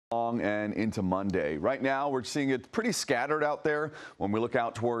strong and into Monday. Right now, we're seeing it pretty scattered out there. When we look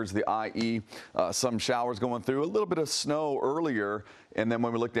out towards the IE, some showers going through, a little bit of snow earlier. And then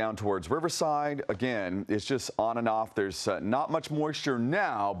when we look down towards Riverside, again, it's just on and off. There's not much moisture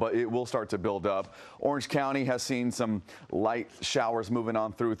now, but it will start to build up. Orange County has seen some light showers moving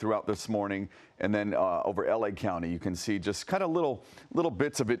on throughout this morning. And then over LA County, you can see just kind of little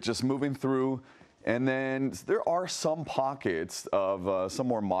bits of it just moving through. And then there are some pockets of some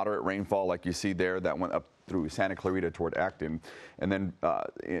more moderate rainfall like you see there that went up through Santa Clarita toward Acton. And then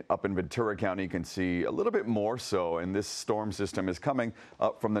up in Ventura County, you can see a little bit more so. And this storm system is coming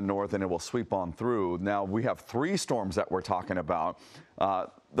up from the north and it will sweep on through. Now we have 3 storms that we're talking about.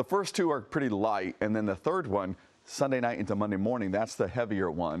 The first 2 are pretty light. And then the third one, Sunday night into Monday morning, that's the heavier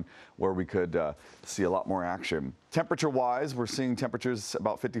one where we could see a lot more action. Temperature-wise, we're seeing temperatures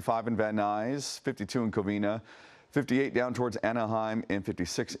about 55 in Van Nuys, 52 in Covina, 58 down towards Anaheim, and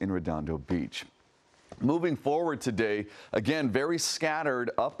 56 in Redondo Beach. Moving forward today, again, very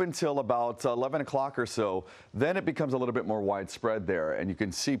scattered up until about 11 o'clock or so. Then it becomes a little bit more widespread there, and you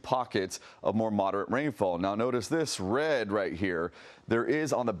can see pockets of more moderate rainfall. Now notice this red right here. There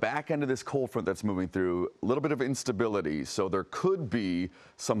is on the back end of this cold front that's moving through a little bit of instability. So there could be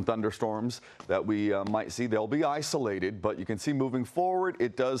some thunderstorms that we might see. They'll be isolated, but you can see moving forward,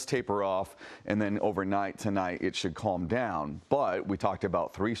 it does taper off. And then overnight tonight, it should calm down. But we talked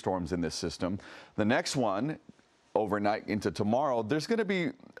about 3 storms in this system. The next one, overnight into tomorrow, there's going to be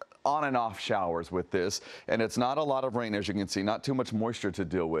on and off showers with this, and it's not a lot of rain, as you can see, not too much moisture to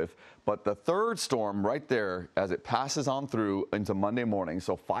deal with. But the third storm right there, as it passes on through into Monday morning,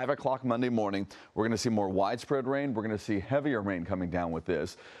 so 5 o'clock Monday morning, we're going to see more widespread rain. We're going to see heavier rain coming down with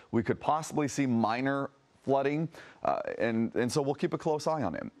this. We could possibly see minor flooding, and so we'll keep a close eye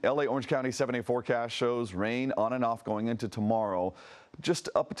on it. LA Orange County 7-day forecast shows rain on and off going into tomorrow, just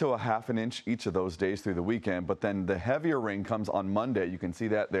up to a ½ an inch each of those days through the weekend. But then the heavier rain comes on Monday. You can see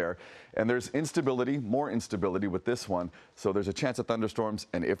that there. And there's instability, more instability with this one. So there's a chance of thunderstorms.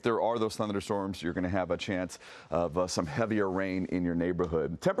 And if there are those thunderstorms, you're going to have a chance of some heavier rain in your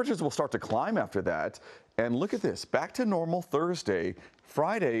neighborhood. Temperatures will start to climb after that. And look at this, back to normal Thursday.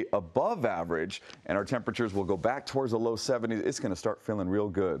 Friday above average, and our temperatures will go back towards the low 70s. It's going to start feeling real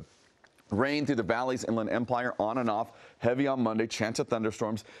good. Rain through the valleys, Inland Empire, on and off. Heavy on Monday, chance of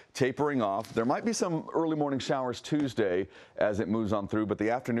thunderstorms, tapering off. There might be some early morning showers Tuesday as it moves on through, but the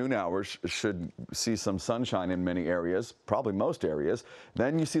afternoon hours should see some sunshine in many areas, probably most areas.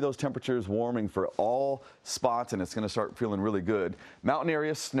 Then you see those temperatures warming for all spots, and it's going to start feeling really good. Mountain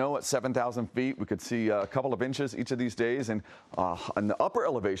areas, snow at 7,000 feet. We could see a couple of inches each of these days, and on the upper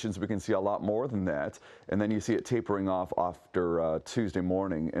elevations, we can see a lot more than that. And then you see it tapering off after Tuesday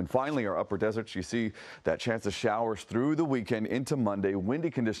morning. And finally, our upper deserts, you see that chance of showers through the weekend into Monday, windy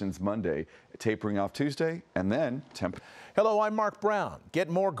conditions Monday, tapering off Tuesday, and then Hello, I'm Mark Brown. Get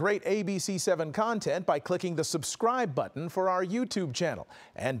more great ABC7 content by clicking the subscribe button for our YouTube channel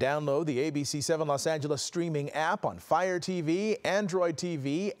and download the ABC7 Los Angeles streaming app on Fire TV, Android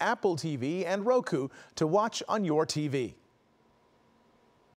TV, Apple TV, and Roku to watch on your TV.